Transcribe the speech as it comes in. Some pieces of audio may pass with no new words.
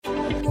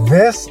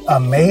This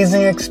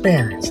amazing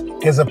experience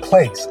is a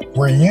place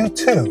where you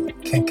too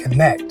can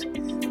connect,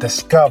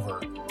 discover,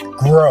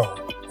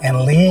 grow,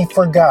 and lead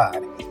for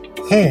God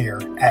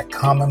here at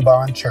Common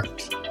Bond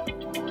Church.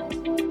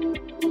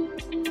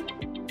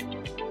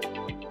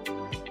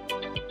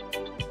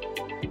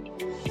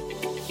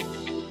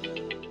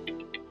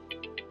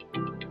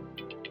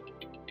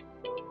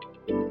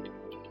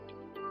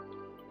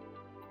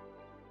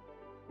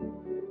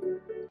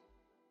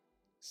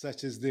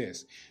 Such as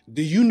this.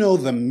 Do you know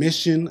the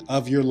mission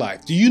of your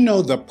life? Do you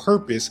know the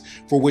purpose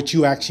for which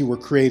you actually were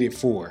created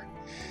for?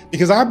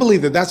 Because I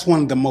believe that that's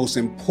one of the most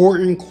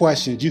important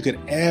questions you could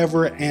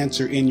ever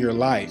answer in your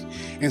life.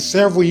 And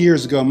several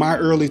years ago, in my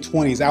early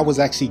 20s, I was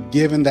actually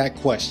given that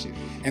question.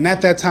 And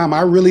at that time,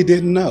 I really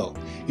didn't know.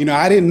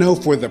 I didn't know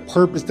for the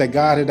purpose that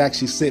God had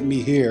actually sent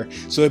me here.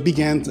 So it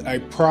began a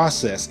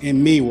process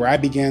in me where I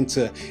began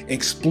to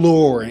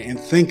explore and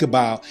think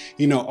about,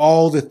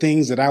 all the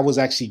things that I was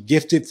actually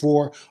gifted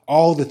for,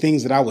 all the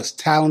things that I was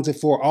talented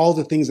for, all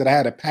the things that I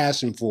had a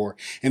passion for,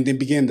 and then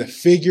began to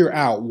figure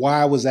out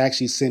why I was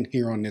actually sent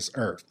here on this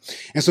earth.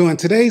 And so in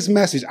today's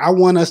message, I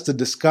want us to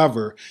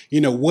discover,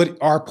 what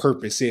our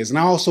purpose is. And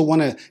I also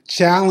want to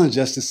challenge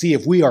us to see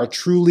if we are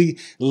truly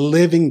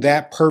living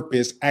that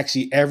purpose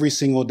actually every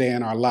single day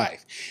in our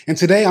life. And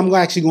today I'm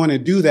actually going to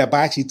do that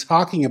by actually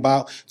talking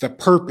about the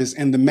purpose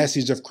and the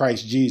message of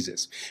Christ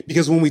Jesus.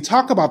 Because when we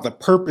talk about the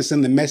purpose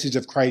and the message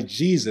of Christ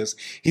Jesus,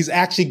 he's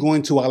actually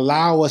going to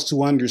allow us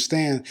to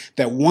understand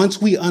that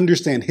once we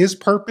understand his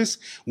purpose,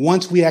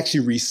 once we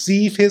actually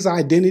receive his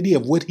identity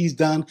of what he's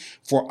done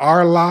for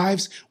our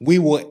lives, we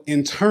will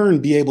in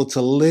turn be able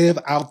to live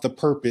out the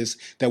purpose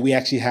that we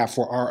actually have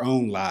for our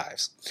own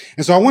lives.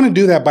 And so I want to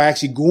do that by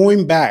actually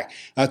going back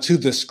to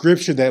the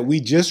scripture that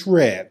we just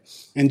read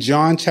in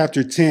John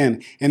chapter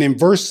 10. And in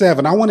verse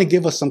 7, I want to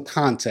give us some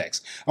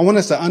context. I want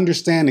us to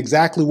understand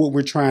exactly what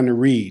we're trying to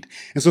read.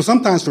 And so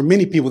sometimes for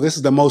many people, this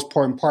is the most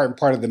important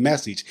part of the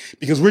message,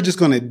 because we're just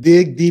going to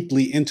dig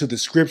deeply into the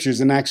scriptures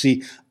and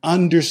actually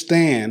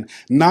understand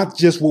not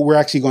just what we're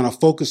actually going to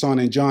focus on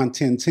in John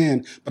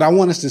 10:10, but I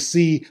want us to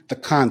see the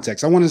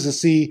context. I want us to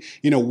see,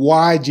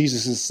 why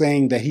Jesus is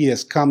saying that he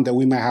has come that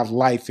we might have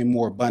life and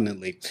more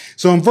abundantly.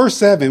 So in verse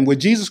 7, when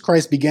Jesus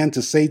Christ began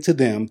to say to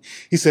them,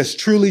 he says,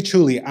 "Truly,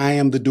 truly, I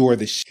am the door."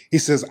 He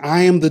says,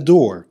 "I am the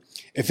door.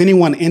 If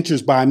anyone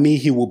enters by me,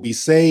 he will be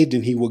saved,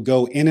 and he will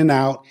go in and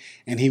out,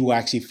 and he will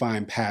actually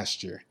find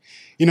pasture."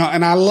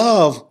 And I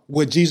love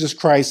what Jesus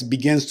Christ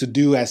begins to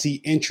do as he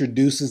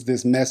introduces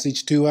this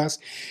message to us.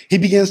 He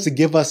begins to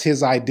give us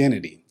his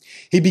identity.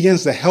 He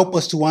begins to help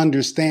us to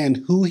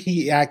understand who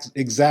he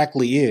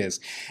exactly is.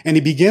 And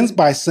he begins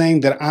by saying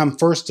that I'm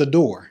first a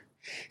door.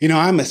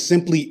 I'm a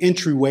simply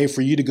entryway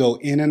for you to go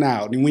in and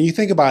out. And when you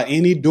think about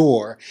any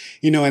door,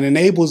 it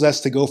enables us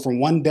to go from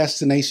one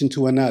destination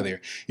to another.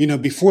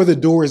 Before the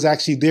door is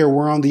actually there,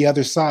 we're on the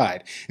other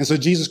side. And so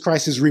Jesus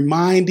Christ is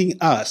reminding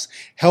us,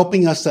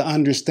 helping us to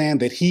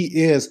understand that he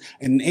is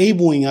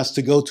enabling us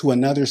to go to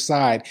another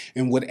side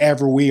in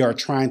whatever we are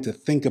trying to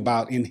think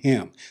about in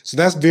him. So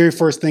that's the very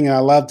first thing I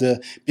love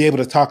to be able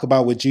to talk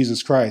about with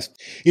Jesus Christ.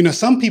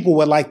 Some people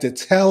would like to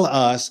tell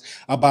us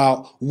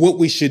about what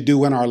we should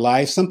do in our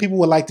life. Some people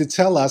would like to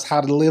tell us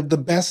how to live the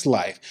best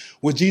life.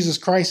 What Jesus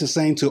Christ is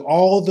saying to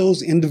all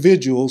those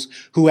individuals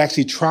who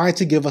actually try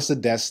to give us a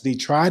destiny,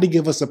 try to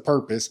give us a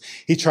purpose,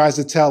 he tries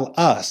to tell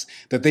us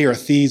that they are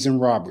thieves and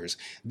robbers.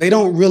 They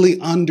don't really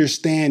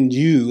understand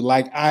you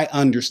like I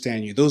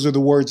understand you. Those are the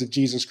words of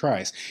Jesus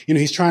Christ.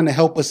 He's trying to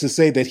help us to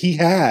say that he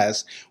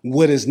has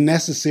what is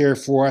necessary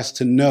for us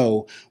to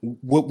know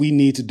what we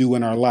need to do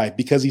in our life.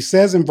 Because he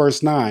says in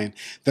verse 9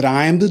 that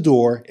I am the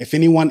door. If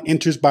anyone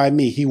enters by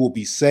me, he will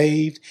be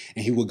saved,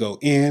 and he will go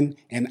in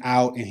and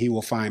out, and he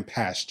will find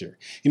pasture.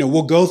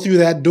 We'll go through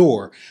that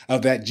door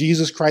of that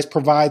Jesus Christ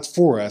provides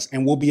for us,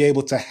 and we'll be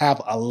able to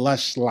have a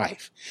lush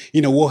life.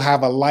 We'll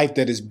have a life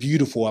that is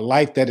beautiful, a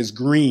life that is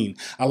green,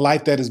 a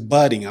life that is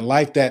budding, a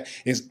life that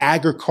is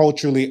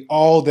agriculturally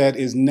all that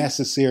is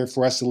necessary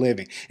for us to live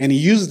in. And he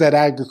uses that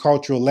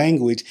agricultural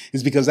language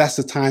is because that's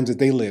the times that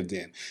they lived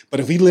in. But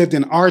if we lived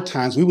in our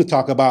times, we would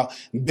talk about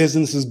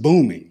businesses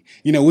booming.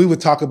 We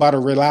would talk about a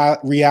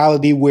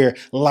reality where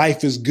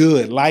life is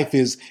good, life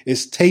is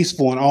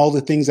tasteful, and all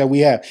the things that we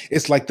have.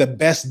 It's like the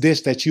best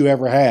dish that you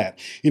ever had.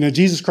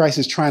 Jesus Christ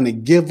is trying to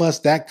give us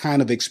that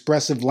kind of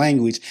expressive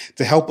language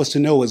to help us to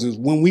know is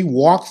when we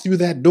walk through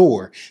that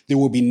door, there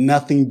will be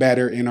nothing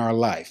better in our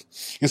life.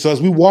 And so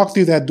as we walk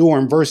through that door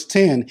in verse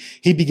 10,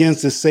 he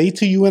begins to say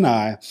to you and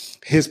I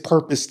his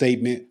purpose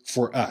statement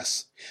for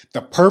us.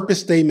 The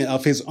purpose statement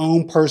of his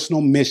own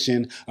personal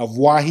mission of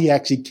why he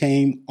actually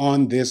came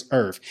on this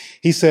earth.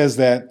 He says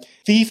that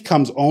thief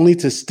comes only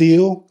to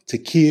steal, to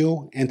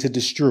kill, and to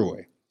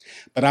destroy.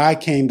 But I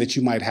came that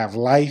you might have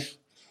life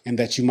and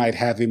that you might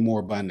have it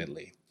more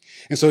abundantly.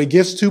 And so he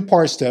gives two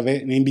parts of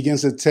it, and he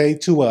begins to say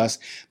to us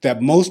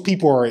that most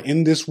people are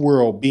in this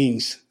world being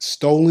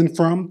stolen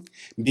from,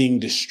 being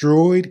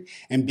destroyed,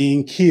 and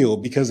being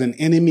killed because an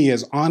enemy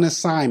is on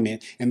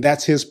assignment, and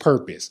that's his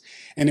purpose.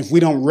 And if we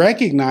don't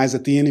recognize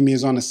that the enemy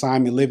is on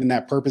assignment, living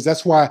that purpose,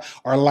 that's why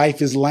our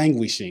life is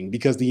languishing,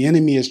 because the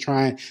enemy is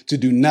trying to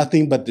do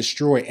nothing but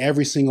destroy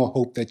every single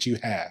hope that you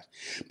have.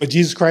 But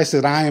Jesus Christ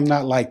said, I am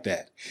not like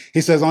that.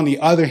 He says, on the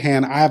other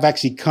hand, I have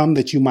actually come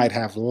that you might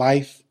have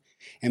life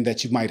and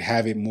that you might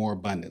have it more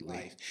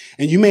abundantly.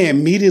 And you may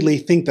immediately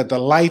think that the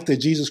life that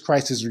Jesus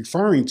Christ is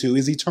referring to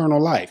is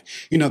eternal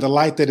life. You know, the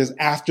life that is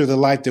after the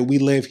life that we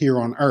live here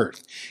on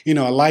earth. You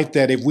know, a life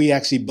that if we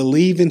actually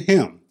believe in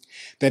him,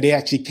 that he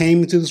actually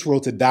came into this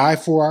world to die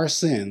for our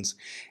sins,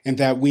 and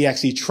that we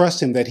actually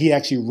trust him, that he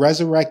actually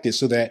resurrected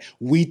so that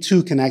we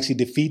too can actually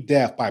defeat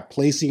death by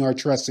placing our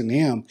trust in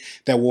him,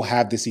 that we'll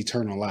have this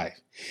eternal life.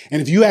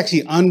 And if you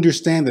actually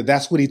understand that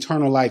that's what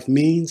eternal life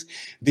means,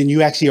 then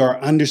you actually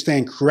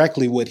understand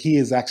correctly what he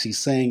is actually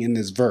saying in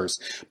this verse.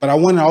 But I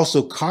want to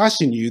also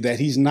caution you that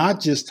he's not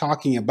just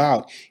talking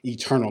about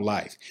eternal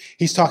life.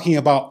 He's talking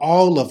about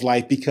all of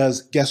life,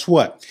 because guess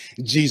what?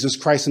 Jesus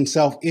Christ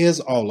himself is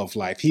all of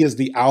life. He is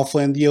the Alpha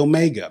and the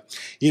Omega.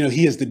 You know,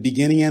 he is the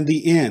beginning and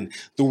the end.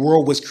 The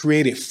world was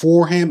created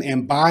for him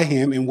and by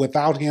him, and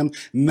without him,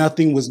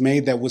 nothing was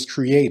made that was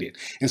created.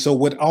 And so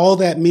what all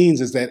that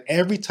means is that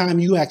every time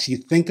you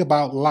actually think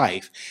about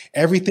life,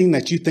 everything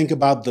that you think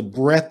about, the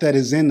breath that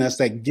is in us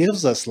that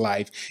gives us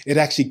life, it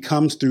actually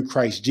comes through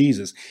Christ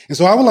Jesus. And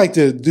so I would like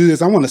to do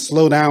this. I want to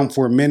slow down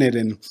for a minute.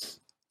 And,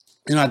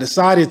 I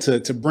decided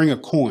to bring a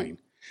coin.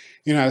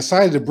 I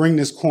decided to bring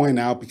this coin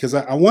out because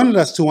I wanted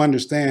us to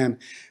understand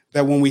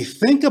that when we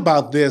think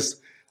about this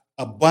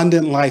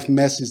abundant life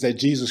message that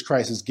Jesus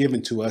Christ has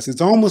given to us,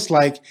 it's almost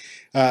like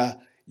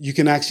you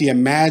can actually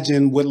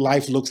imagine what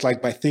life looks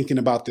like by thinking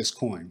about this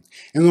coin.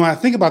 And when I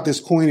think about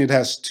this coin, it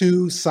has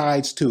two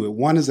sides to it.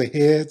 One is a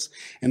heads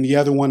and the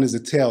other one is a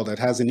tail that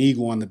has an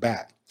eagle on the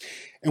back.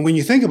 And when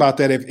you think about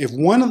that, if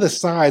one of the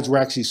sides were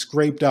actually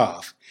scraped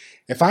off,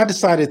 if I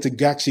decided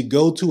to actually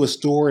go to a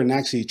store and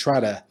actually try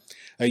to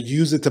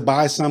use it to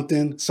buy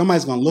something,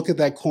 somebody's going to look at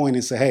that coin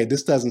and say, hey,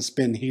 this doesn't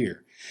spin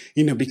here,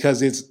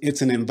 because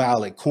it's an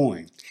invalid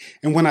coin.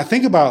 And when I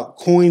think about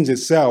coins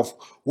itself,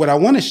 what I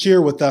want to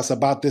share with us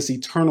about this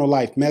eternal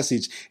life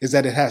message is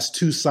that it has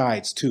two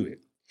sides to it.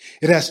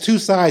 It has two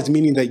sides,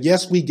 meaning that,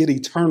 yes, we get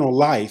eternal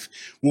life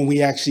when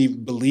we actually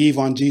believe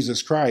on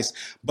Jesus Christ,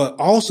 but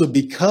also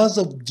because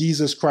of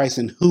Jesus Christ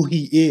and who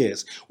he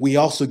is, we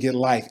also get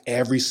life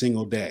every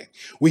single day.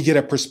 We get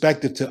a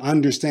perspective to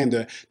understand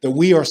that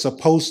we are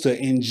supposed to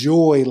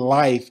enjoy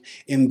life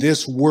in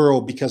this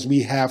world because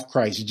we have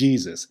Christ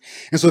Jesus.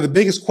 And so the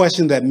biggest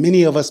question that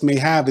many of us may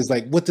have is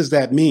like, what does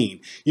that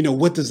mean?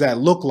 What does that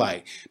look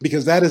like?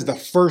 Because that is the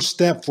first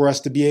step for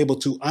us to be able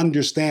to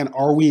understand,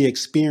 are we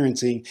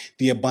experiencing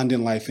the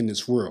abundant life in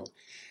this world?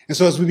 And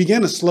so as we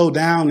begin to slow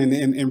down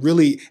and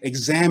really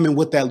examine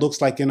what that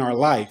looks like in our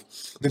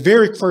life, the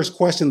very first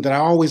question that I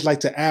always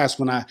like to ask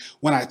when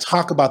I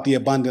talk about the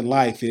abundant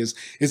life is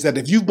that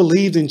if you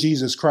believed in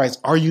Jesus Christ,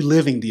 are you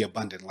living the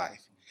abundant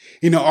life?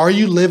 Are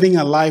you living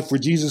a life where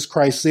Jesus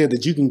Christ said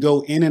that you can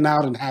go in and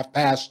out and have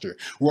pasture,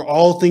 where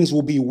all things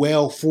will be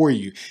well for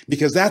you?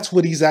 Because that's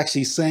what he's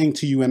actually saying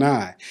to you and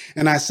I.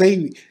 And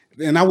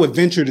I would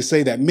venture to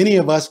say that many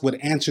of us would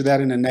answer that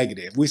in a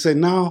negative. We say,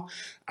 no,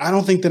 I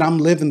don't think that I'm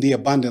living the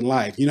abundant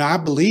life. I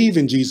believe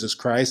in Jesus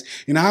Christ.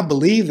 I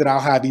believe that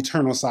I'll have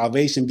eternal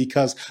salvation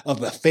because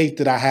of the faith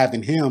that I have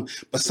in him.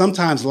 But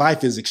sometimes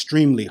life is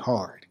extremely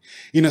hard.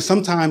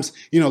 Sometimes,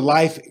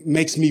 life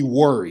makes me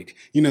worried.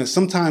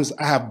 Sometimes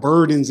I have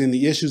burdens in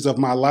the issues of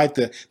my life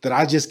that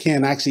I just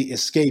can't actually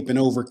escape and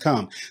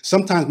overcome.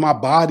 Sometimes my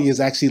body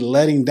is actually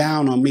letting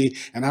down on me,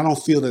 and I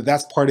don't feel that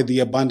that's part of the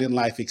abundant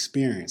life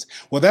experience.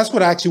 Well, that's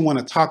what I actually want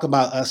to talk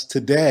about us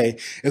today,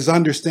 is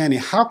understanding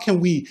how can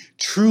we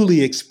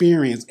truly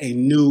experience a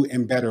new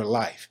and better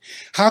life?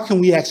 How can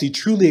we actually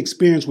truly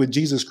experience what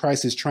Jesus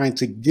Christ is trying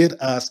to get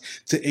us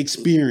to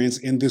experience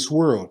in this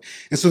world?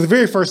 And so the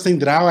very first thing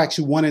that I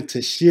actually wanted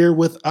to share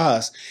with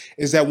us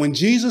is that when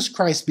Jesus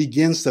Christ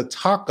begins to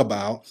talk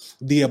about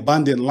the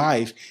abundant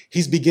life,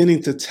 he's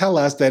beginning to tell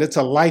us that it's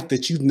a life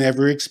that you've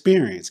never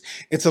experienced.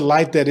 It's a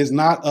life that is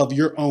not of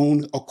your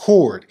own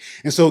accord.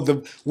 And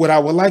so what I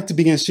would like to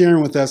begin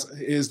sharing with us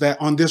is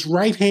that on this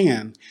right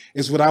hand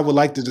is what I would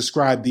like to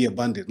describe the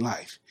abundant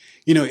life.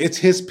 It's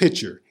his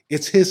picture.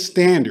 It's his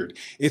standard.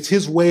 It's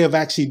his way of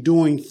actually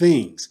doing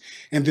things.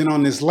 And then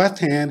on this left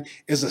hand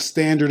is a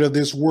standard of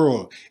this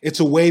world.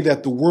 It's a way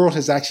that the world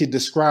has actually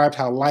described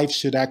how life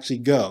should actually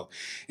go.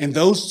 And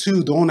those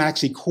two don't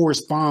actually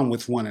correspond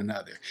with one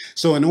another.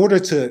 So in order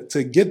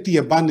to get the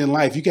abundant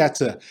life, you got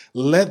to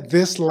let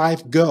this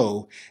life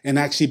go and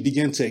actually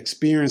begin to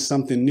experience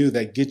something new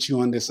that gets you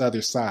on this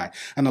other side.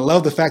 And I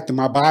love the fact that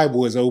my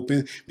Bible is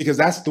open, because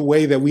that's the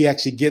way that we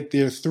actually get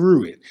there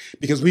through it.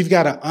 Because we've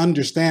got to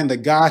understand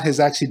that God has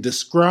actually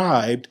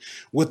described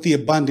what the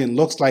abundant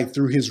looks like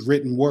through his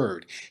written word.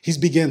 word. He's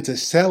begun to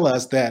tell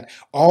us that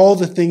all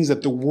the things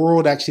that the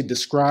world actually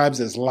describes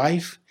as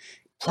life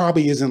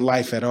probably isn't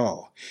life at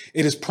all.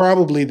 It is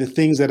probably the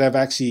things that have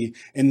actually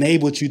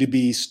enabled you to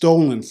be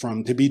stolen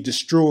from, to be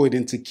destroyed,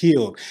 and to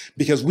killed,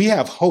 because we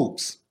have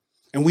hopes.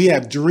 And we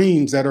have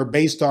dreams that are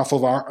based off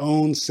of our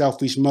own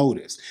selfish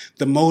motives,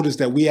 the motives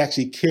that we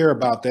actually care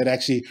about that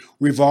actually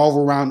revolve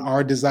around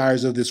our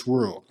desires of this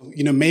world.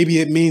 Maybe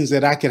it means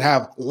that I could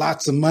have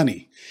lots of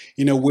money,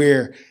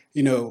 where,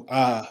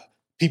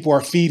 people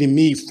are feeding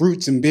me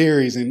fruits and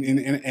berries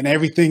and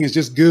everything is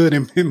just good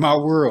in my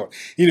world,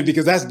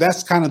 because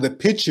that's kind of the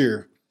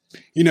picture,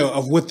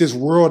 of what this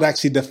world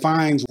actually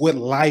defines what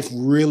life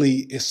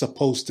really is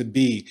supposed to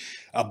be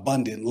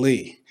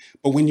abundantly.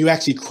 But when you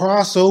actually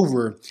cross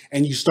over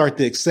and you start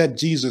to accept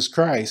Jesus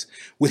Christ,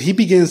 what he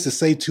begins to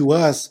say to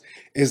us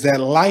is that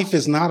life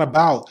is not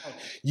about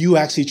you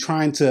actually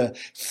trying to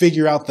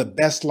figure out the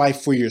best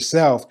life for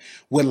yourself.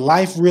 What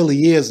life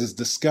really is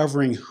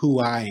discovering who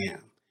I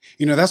am.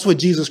 That's what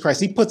Jesus Christ,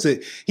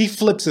 he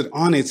flips it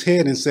on its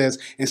head and says,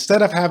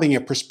 instead of having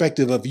a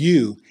perspective of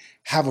you,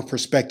 have a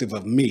perspective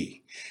of me.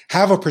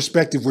 Have a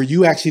perspective where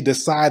you actually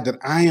decide that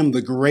I am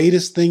the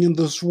greatest thing in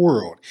this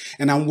world,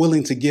 and I'm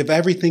willing to give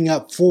everything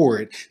up for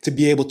it to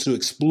be able to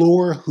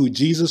explore who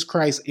Jesus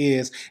Christ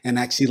is and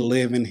actually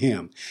live in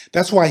him.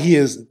 That's why he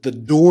is the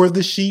door of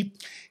the sheep.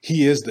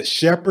 He is the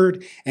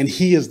shepherd, and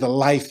he is the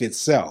life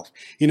itself.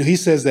 He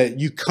says that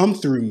you come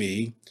through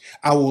me,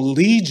 I will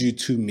lead you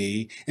to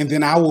me, and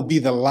then I will be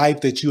the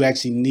life that you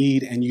actually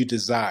need and you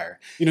desire.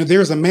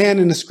 There's a man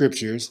in the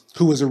scriptures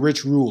who was a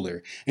rich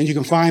ruler, and you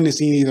can find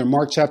this in either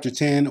Mark chapter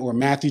 10 or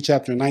Matthew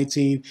chapter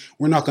 19.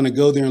 We're not going to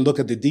go there and look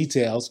at the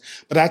details,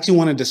 but I actually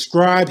want to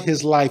describe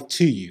his life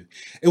to you.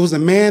 It was a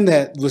man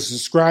that was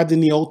described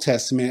in the Old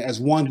Testament as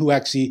one who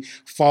actually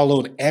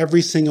followed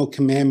every single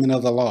commandment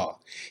of the law.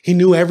 He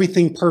knew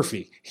everything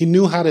perfect. He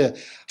knew how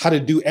to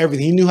do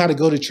everything. He knew how to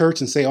go to church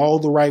and say all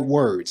the right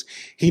words.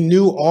 He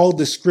knew all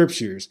the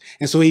scriptures.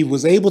 And so he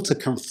was able to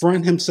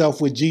confront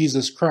himself with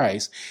Jesus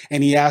Christ.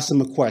 And he asked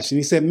him a question.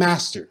 He said,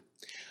 Master,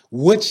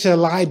 what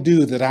shall I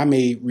do that I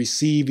may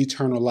receive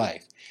eternal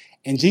life?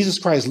 And Jesus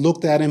Christ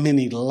looked at him and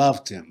he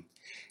loved him.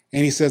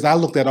 And he says, I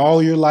looked at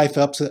all your life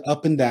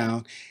up and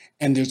down,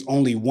 and there's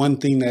only one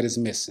thing that is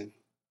missing.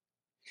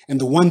 And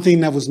the one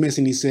thing that was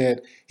missing,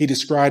 he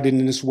described it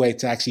in this way,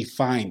 to actually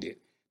find it,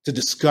 to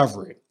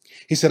discover it.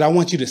 He said, I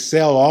want you to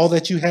sell all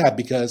that you have,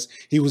 because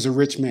he was a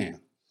rich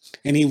man.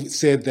 And he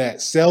said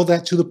that sell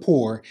that to the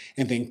poor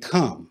and then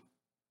come,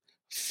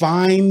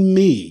 find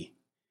me,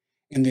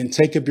 and then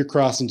take up your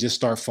cross and just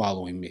start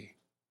following me.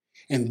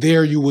 And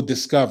there you will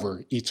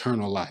discover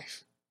eternal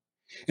life.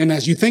 And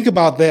as you think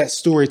about that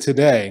story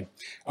today,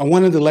 I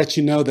wanted to let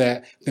you know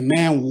that the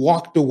man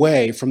walked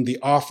away from the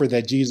offer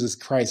that Jesus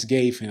Christ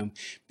gave him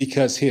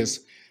because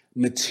his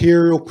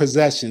material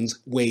possessions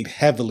weighed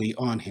heavily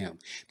on him.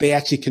 They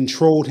actually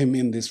controlled him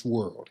in this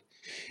world.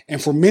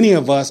 And for many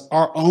of us,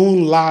 our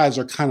own lives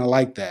are kind of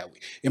like that.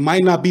 It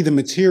might not be the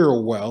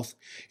material wealth.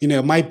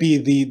 It might be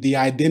the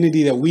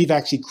identity that we've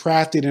actually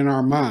crafted in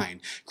our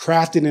mind,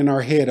 crafted in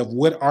our head of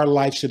what our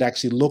life should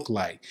actually look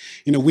like.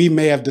 We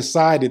may have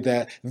decided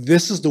that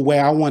this is the way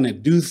I want to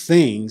do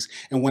things.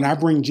 And when I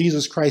bring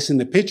Jesus Christ in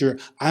the picture,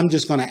 I'm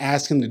just going to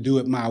ask him to do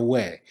it my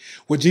way.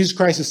 Well, Jesus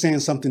Christ is saying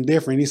something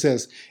different. He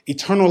says,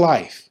 eternal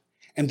life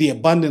and the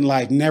abundant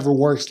life never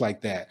works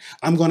like that.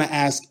 I'm going to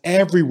ask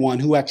everyone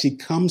who actually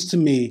comes to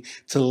me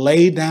to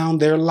lay down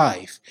their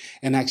life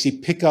and actually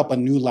pick up a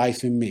new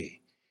life in me.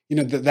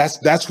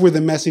 That's where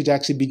the message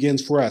actually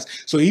begins for us.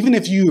 So even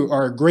if you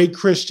are a great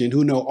Christian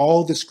who know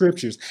all the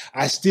scriptures,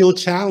 I still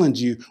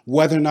challenge you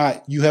whether or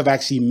not you have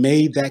actually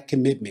made that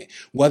commitment,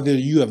 whether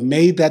you have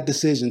made that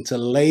decision to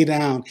lay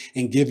down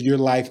and give your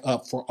life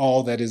up for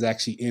all that is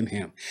actually in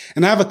him.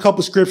 And I have a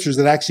couple scriptures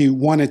that I actually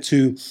wanted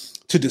to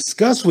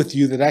discuss with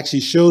you that actually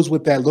shows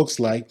what that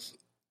looks like.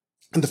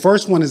 And the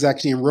first one is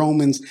actually in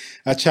Romans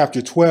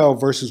chapter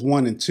 12, verses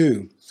 1 and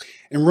 2.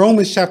 In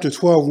Romans chapter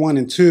 12, 1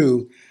 and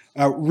 2,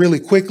 really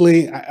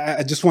quickly,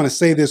 I just want to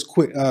say this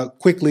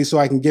quickly so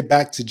I can get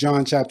back to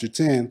John chapter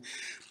 10.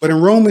 But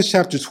in Romans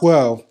chapter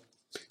 12,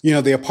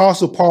 the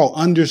Apostle Paul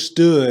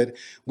understood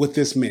what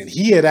this meant.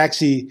 He had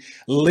actually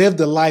lived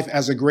a life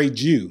as a great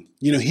Jew.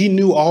 He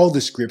knew all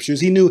the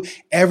scriptures. He knew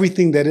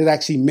everything that it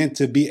actually meant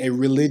to be a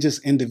religious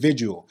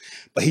individual.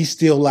 But he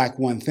still lacked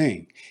one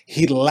thing.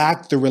 He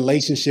lacked the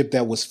relationship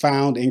that was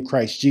found in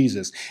Christ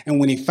Jesus. And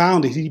when he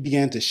found it, he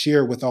began to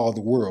share it with all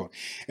the world.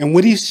 And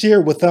what he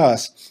shared with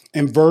us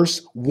in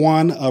verse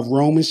 1 of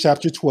Romans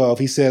chapter 12,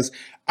 he says,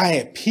 I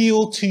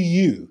appeal to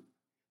you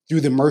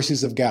through the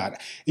mercies of God.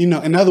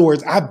 In other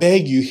words, I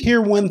beg you,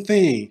 hear one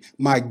thing,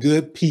 my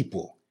good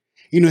people.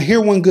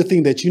 Hear one good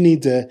thing that you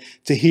need to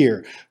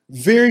hear.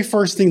 Very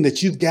first thing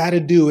that you've got to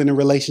do in a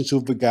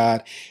relationship with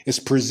God is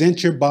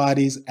present your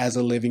bodies as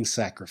a living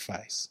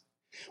sacrifice,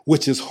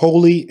 which is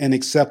holy and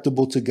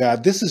acceptable to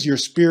God. This is your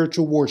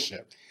spiritual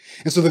worship.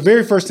 And so the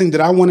very first thing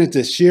that I wanted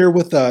to share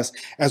with us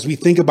as we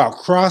think about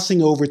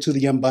crossing over to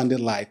the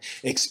abundant life,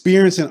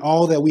 experiencing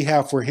all that we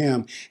have for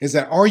him, is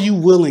that are you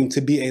willing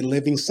to be a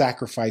living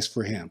sacrifice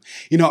for him?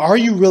 Are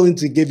you willing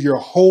to give your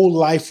whole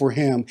life for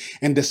him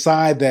and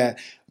decide that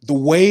the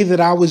way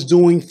that I was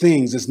doing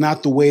things is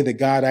not the way that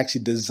God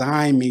actually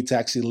designed me to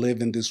actually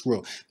live in this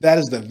world? That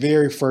is the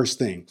very first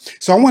thing.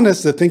 So I want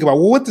us to think about,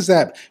 well, what does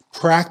that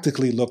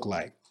practically look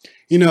like?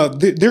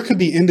 There could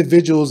be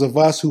individuals of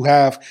us who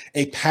have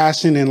a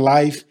passion in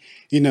life,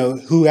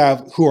 who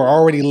are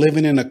already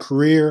living in a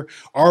career,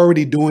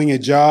 already doing a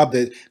job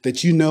that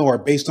are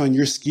based on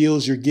your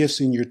skills, your gifts,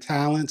 and your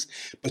talents,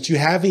 but you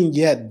haven't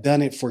yet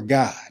done it for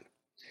God.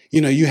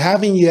 You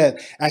haven't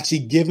yet actually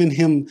given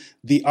him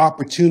the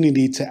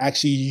opportunity to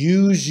actually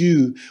use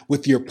you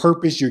with your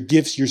purpose, your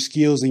gifts, your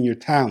skills, and your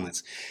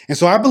talents. And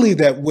so I believe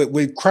that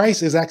what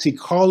Christ is actually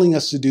calling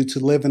us to do to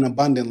live an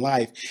abundant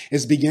life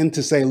is begin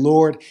to say,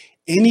 Lord,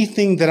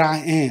 anything that I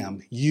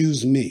am,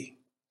 use me.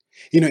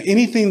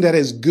 Anything that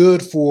is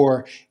good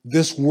for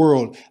this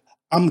world,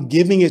 I'm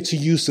giving it to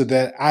you so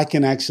that I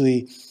can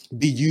actually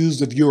be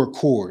used of your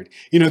accord.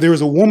 There was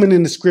a woman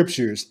in the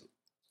scriptures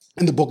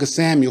in the book of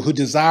Samuel who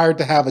desired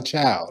to have a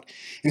child,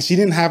 and she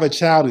didn't have a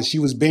child, and she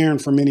was barren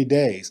for many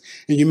days.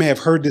 And you may have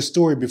heard this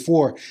story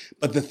before,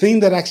 but the thing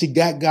that actually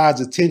got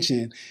God's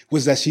attention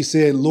was that she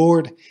said,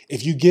 Lord,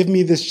 if you give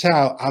me this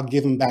child, I'll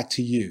give him back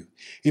to you.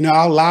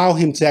 I'll allow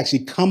him to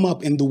actually come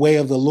up in the way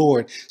of the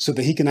Lord so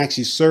that he can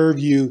actually serve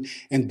you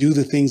and do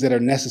the things that are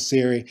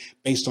necessary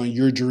based on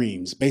your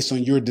dreams, based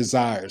on your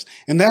desires.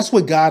 And that's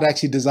what God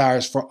actually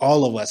desires for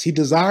all of us. He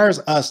desires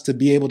us to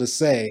be able to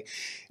say,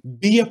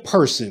 be a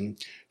person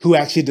who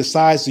actually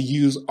decides to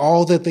use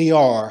all that they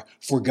are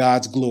for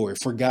God's glory,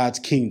 for God's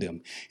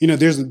kingdom.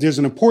 There's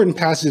an important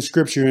passage of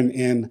scripture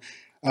in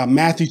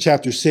Matthew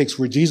chapter 6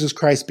 where Jesus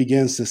Christ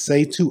begins to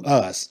say to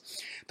us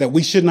that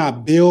we should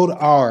not build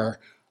our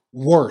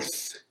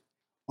worth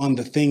on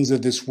the things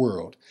of this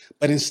world,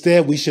 but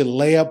instead we should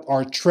lay up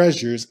our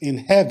treasures in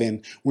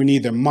heaven where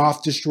neither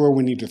moth destroy,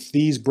 where neither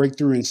thieves break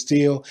through and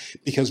steal,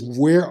 because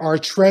where our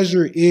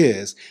treasure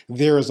is,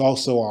 there is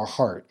also our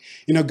heart.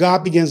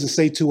 God begins to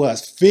say to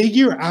us,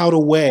 figure out a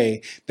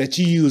way that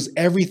you use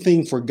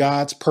everything for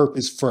God's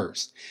purpose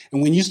first.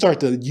 And when you start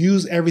to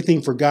use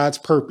everything for God's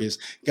purpose,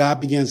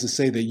 God begins to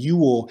say that you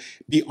will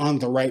be on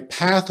the right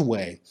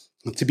pathway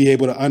to be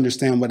able to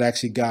understand what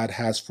actually God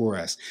has for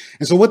us.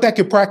 And so what that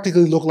could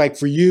practically look like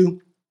for you,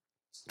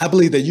 I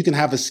believe that you can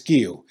have a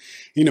skill.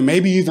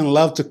 Maybe you even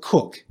love to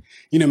cook.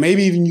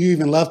 Maybe you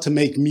even love to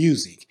make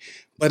music.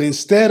 But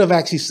instead of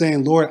actually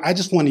saying, Lord, I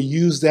just want to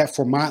use that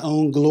for my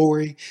own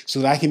glory so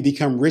that I can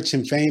become rich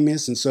and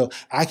famous and so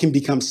I can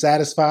become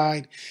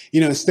satisfied,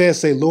 instead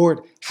say,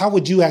 Lord, how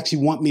would you actually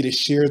want me to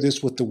share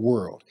this with the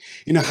world?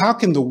 How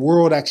can the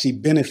world actually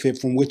benefit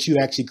from what you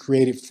actually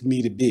created for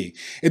me to be?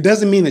 It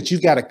doesn't mean that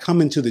you've got to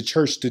come into the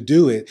church to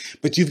do it,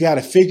 but you've got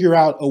to figure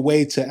out a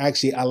way to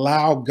actually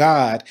allow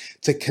God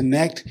to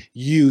connect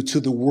you to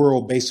the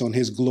world based on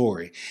his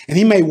glory. And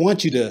he may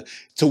want you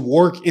to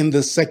work in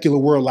the secular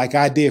world like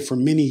I did for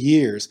many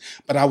years,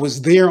 but I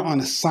was there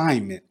on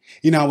assignment.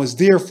 I was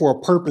there for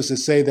a purpose to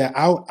say that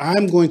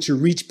I'm going to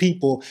reach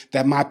people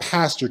that my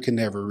pastor can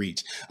never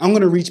reach. I'm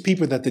going to reach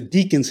people that the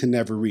deacons can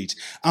never reach.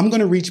 I'm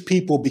going to reach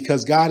people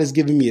because God has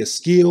given me a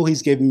skill.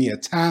 He's given me a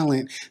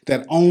talent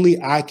that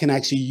only I can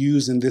actually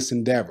use in this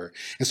endeavor.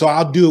 And so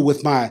I'll do it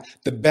with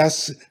the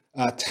best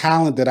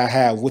talent that I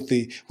have, with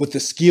the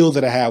skill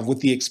that I have,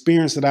 with the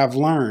experience that I've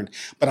learned,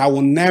 but I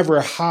will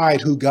never hide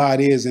who God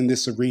is in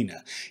this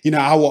arena.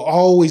 I will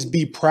always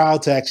be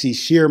proud to actually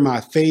share my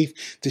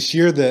faith, to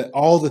share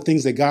all the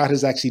things that God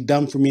has actually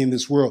done for me in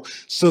this world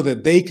so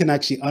that they can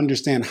actually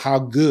understand how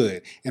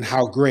good and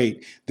how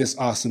great this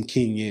awesome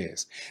King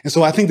is. And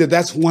so I think that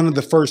that's one of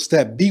the first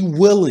steps. Be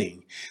willing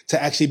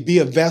to actually be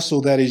a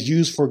vessel that is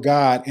used for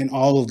God in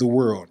all of the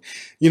world.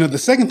 The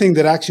second thing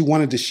that I actually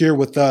wanted to share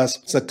with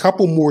us is a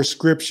couple more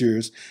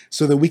scriptures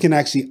so that we can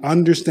actually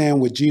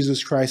understand what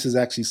Jesus Christ is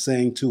actually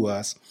saying to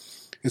us.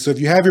 And so if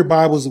you have your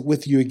Bibles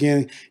with you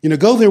again,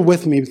 go there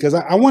with me because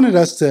I wanted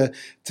us to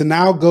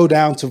now go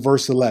down to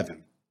verse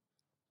 11.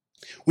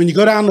 When you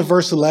go down to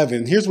verse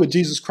 11, here's what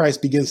Jesus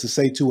Christ begins to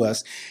say to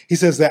us. He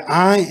says that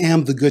I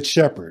am the good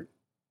shepherd.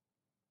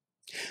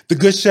 The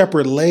good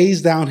shepherd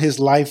lays down his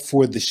life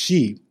for the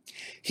sheep.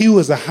 He who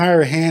is a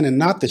hired hand and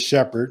not the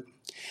shepherd.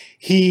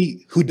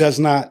 He who does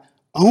not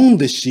own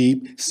the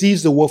sheep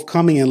sees the wolf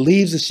coming and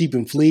leaves the sheep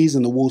and flees,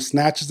 and the wolf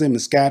snatches him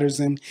and scatters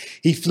him.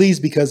 He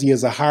flees because he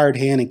is a hired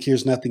hand and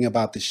cares nothing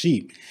about the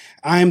sheep.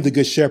 I am the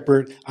good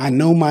shepherd. I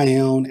know my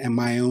own, and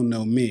my own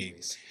know me.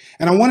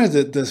 And I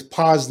wanted to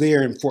pause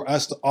there and for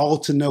us all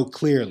to know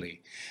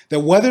clearly that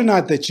whether or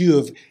not that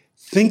you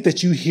think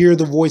that you hear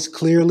the voice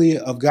clearly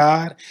of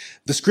God,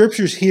 the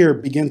scriptures here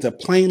begin to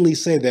plainly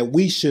say that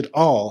we should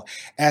all,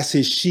 as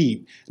his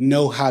sheep,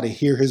 know how to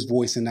hear his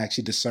voice and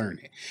actually discern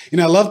it.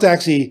 I love to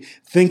actually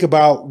think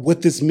about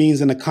what this means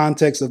in the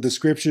context of the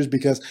scriptures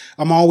because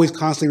I'm always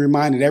constantly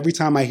reminded every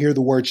time I hear the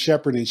word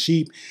shepherd and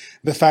sheep,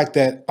 the fact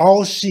that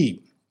all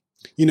sheep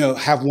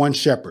have one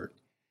shepherd.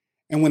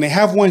 And when they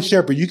have one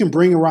shepherd, you can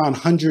bring around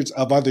hundreds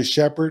of other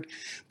shepherds.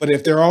 But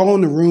if they're all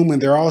in the room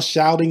and they're all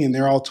shouting and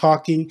they're all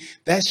talking,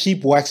 that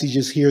sheep will actually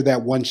just hear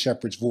that one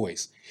shepherd's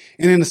voice.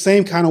 And in the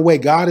same kind of way,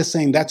 God is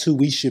saying that's who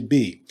we should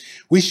be.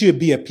 We should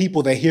be a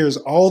people that hears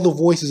all the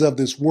voices of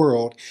this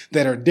world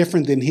that are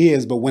different than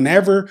his. But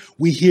whenever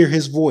we hear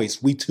his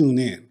voice, we tune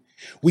in.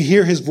 We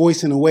hear his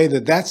voice in a way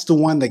that's the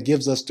one that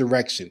gives us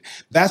direction.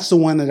 That's the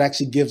one that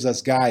actually gives us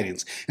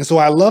guidance. And so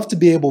I love to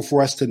be able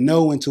for us to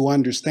know and to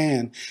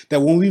understand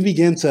that when we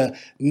begin to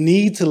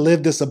need to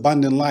live this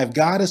abundant life,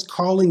 God is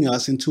calling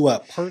us into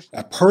a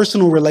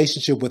personal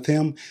relationship with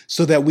him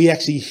so that we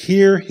actually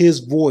hear his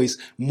voice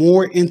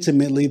more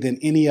intimately than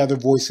any other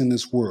voice in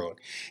this world.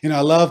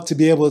 I love to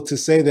be able to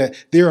say that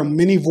there are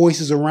many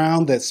voices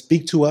around that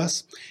speak to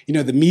us.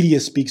 The media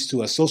speaks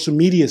to us. Social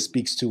media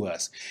speaks to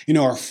us.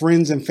 Our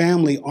friends and family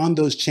on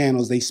those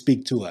channels, they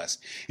speak to us.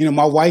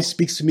 My wife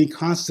speaks to me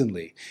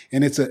constantly,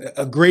 and it's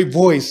a great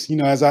voice,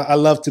 as I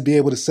love to be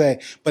able to say,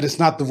 but it's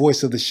not the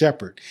voice of the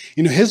shepherd.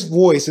 His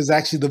voice is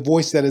actually the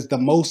voice that is the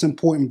most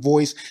important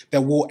voice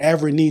that we'll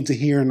ever need to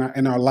hear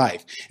in our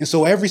life. And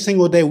so every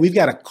single day, we've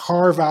got to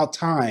carve out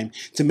time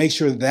to make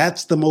sure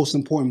that's the most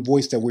important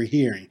voice that we're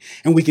hearing.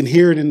 And we can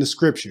hear it in the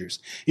scriptures.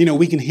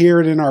 We can hear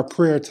it in our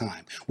prayer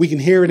time. We can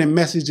hear it in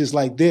messages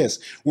like this,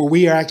 where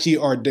we actually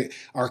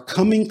are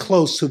coming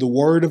close to the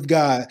word of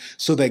God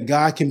so that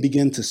God can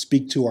begin to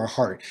speak to our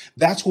heart.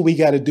 That's what we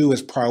got to do,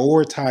 is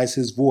prioritize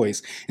his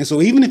voice. And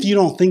so even if you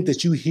don't think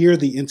that you hear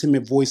the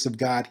intimate voice of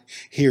God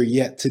here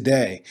yet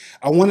today,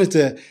 I wanted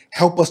to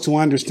help us to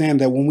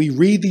understand that when we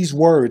read these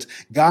words,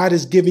 God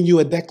is giving you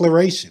a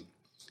declaration.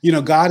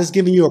 God is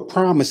giving you a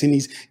promise, and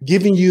he's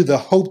giving you the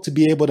hope to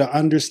be able to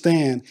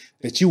understand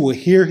that you will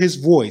hear his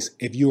voice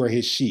if you are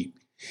his sheep.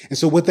 And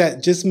so what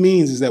that just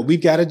means is that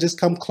we've got to just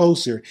come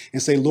closer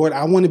and say, Lord,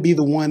 I want to be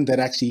the one that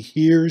actually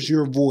hears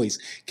your voice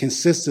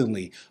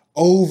consistently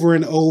over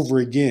and over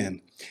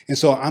again. And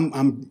so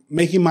I'm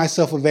making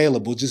myself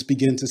available. Just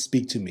begin to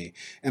speak to me.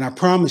 And I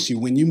promise you,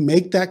 when you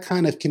make that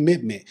kind of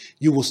commitment,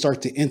 you will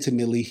start to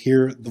intimately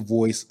hear the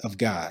voice of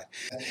God.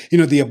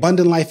 The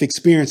abundant life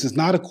experience is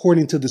not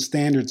according to the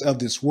standards of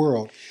this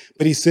world,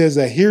 but he says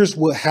that here's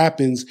what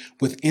happens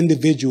with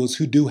individuals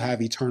who do have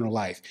eternal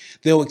life.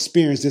 They'll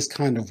experience this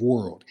kind of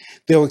world.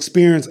 They'll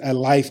experience a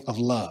life of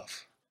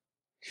love.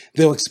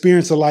 They'll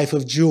experience a life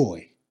of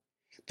joy.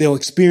 They'll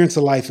experience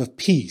a life of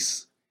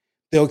peace.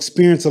 They'll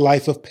experience a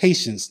life of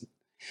patience,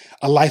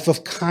 a life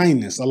of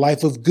kindness, a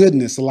life of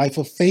goodness, a life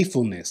of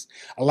faithfulness,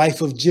 a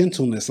life of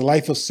gentleness, a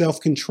life of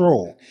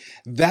self-control.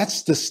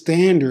 That's the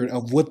standard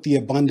of what the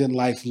abundant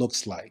life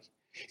looks like.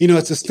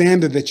 It's a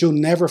standard that you'll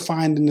never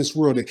find in this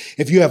world.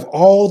 If you have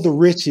all the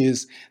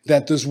riches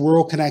that this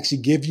world can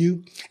actually give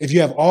you, if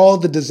you have all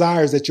the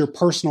desires that your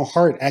personal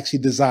heart actually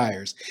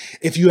desires,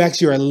 if you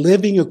actually are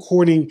living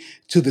according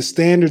to the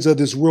standards of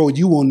this world,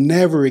 you will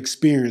never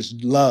experience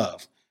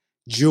love,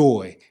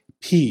 joy,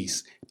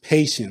 peace,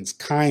 patience,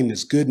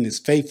 kindness, goodness,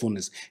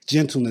 faithfulness,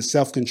 gentleness,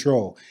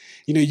 self-control.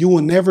 You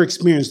will never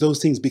experience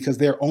those things because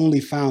they're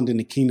only found in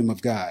the kingdom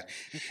of God.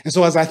 And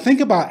so as I think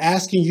about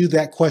asking you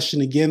that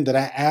question again that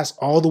I asked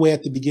all the way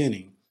at the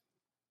beginning,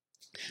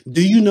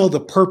 do you know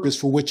the purpose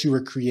for which you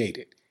were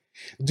created?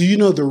 Do you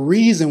know the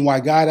reason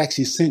why God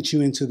actually sent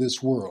you into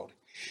this world?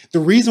 The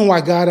reason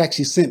why God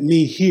actually sent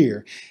me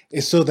here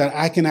is so that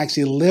I can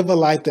actually live a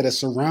life that is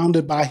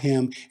surrounded by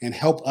him and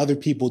help other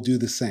people do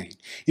the same.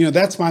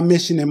 That's my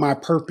mission and my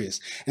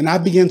purpose. And I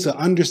begin to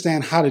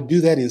understand how to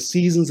do that in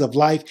seasons of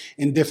life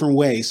in different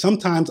ways.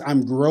 Sometimes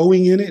I'm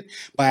growing in it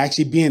by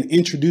actually being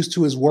introduced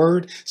to his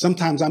word.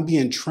 Sometimes I'm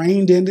being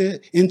trained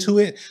into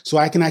it so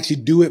I can actually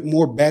do it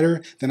more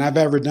better than I've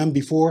ever done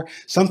before.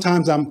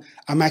 Sometimes I'm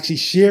actually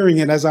sharing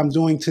it as I'm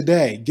doing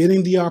today,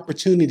 getting the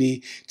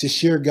opportunity to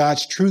share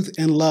God's truth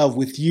and love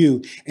with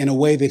you in a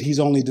way that he's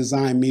only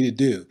designed me to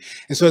do.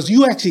 And so as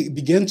you actually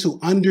begin to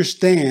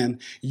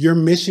understand your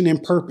mission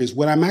and purpose,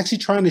 what I'm actually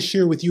trying to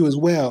share with you as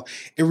well,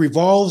 it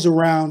revolves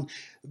around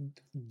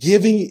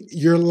giving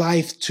your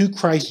life to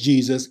Christ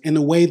Jesus in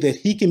a way that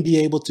he can be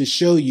able to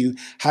show you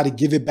how to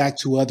give it back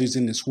to others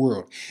in this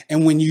world.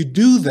 And when you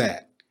do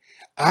that,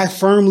 I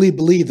firmly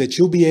believe that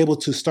you'll be able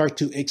to start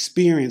to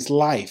experience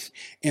life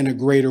in a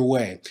greater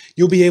way.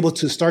 You'll be able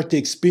to start to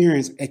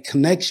experience a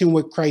connection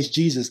with Christ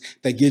Jesus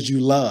that gives you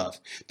love,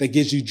 that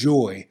gives you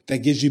joy,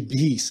 that gives you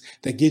peace,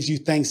 that gives you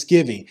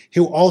thanksgiving.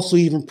 He'll also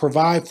even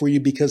provide for you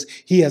because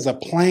he has a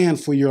plan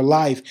for your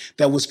life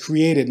that was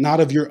created not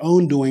of your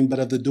own doing, but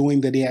of the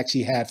doing that he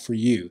actually had for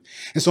you.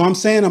 And so I'm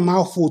saying a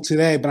mouthful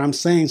today, but I'm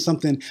saying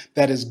something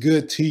that is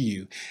good to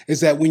you,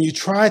 is that when you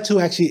try to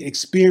actually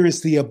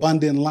experience the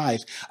abundant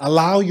life, a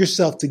lot allow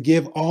yourself to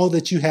give all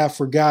that you have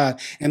for God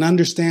and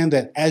understand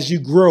that as you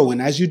grow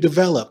and as you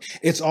develop,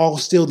 it's all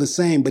still the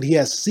same, but he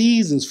has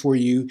seasons for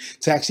you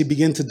to actually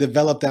begin to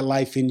develop that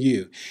life in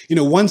you. You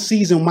know, one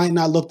season might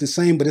not look the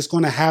same, but it's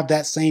going to have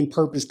that same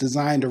purpose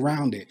designed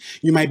around it.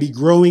 You might be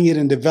growing it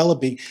and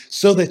developing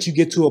so that you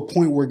get to a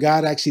point where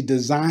God actually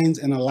designs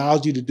and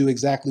allows you to do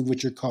exactly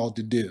what you're called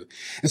to do.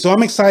 And so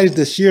I'm excited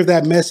to share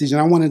that message.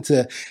 And I wanted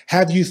to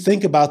have you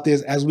think about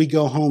this as we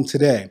go home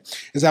today,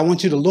 is I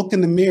want you to look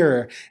in the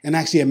mirror and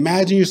actually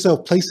imagine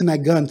yourself placing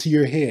that gun to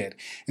your head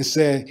and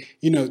say,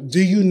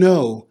 do you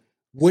know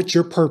what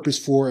your purpose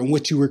for and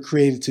what you were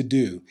created to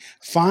do?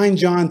 Find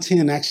John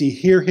 10, actually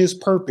hear his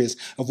purpose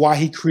of why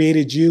he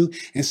created you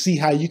and see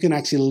how you can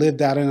actually live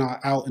that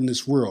out in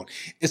this world.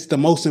 It's the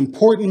most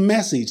important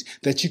message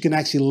that you can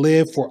actually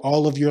live for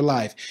all of your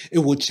life. It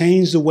will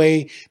change the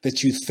way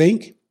that you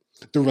think,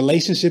 the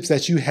relationships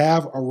that you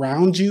have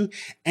around you,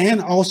 and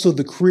also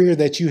the career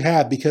that you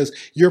have, because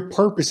your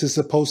purpose is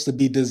supposed to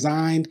be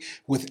designed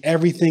with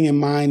everything in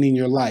mind in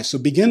your life. So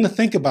begin to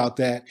think about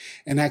that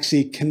and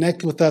actually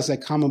connect with us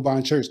at Common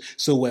Bond Church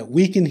so that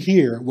we can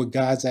hear what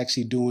God's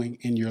actually doing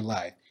in your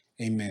life.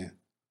 Amen.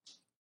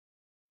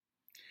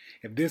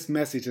 If this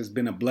message has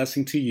been a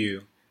blessing to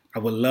you, I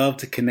would love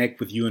to connect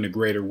with you in a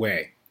greater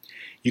way.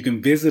 You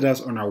can visit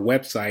us on our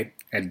website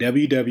at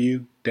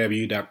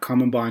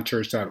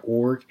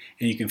www.commonbondchurch.org,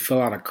 and you can fill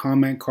out a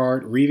comment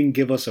card or even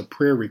give us a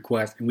prayer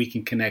request and we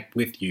can connect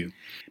with you.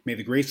 May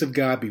the grace of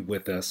God be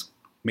with us.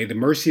 May the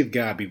mercy of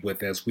God be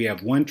with us. We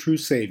have one true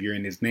Savior,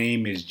 and his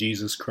name is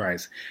Jesus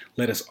Christ.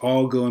 Let us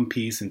all go in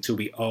peace until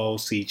we all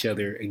see each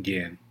other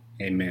again.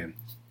 Amen.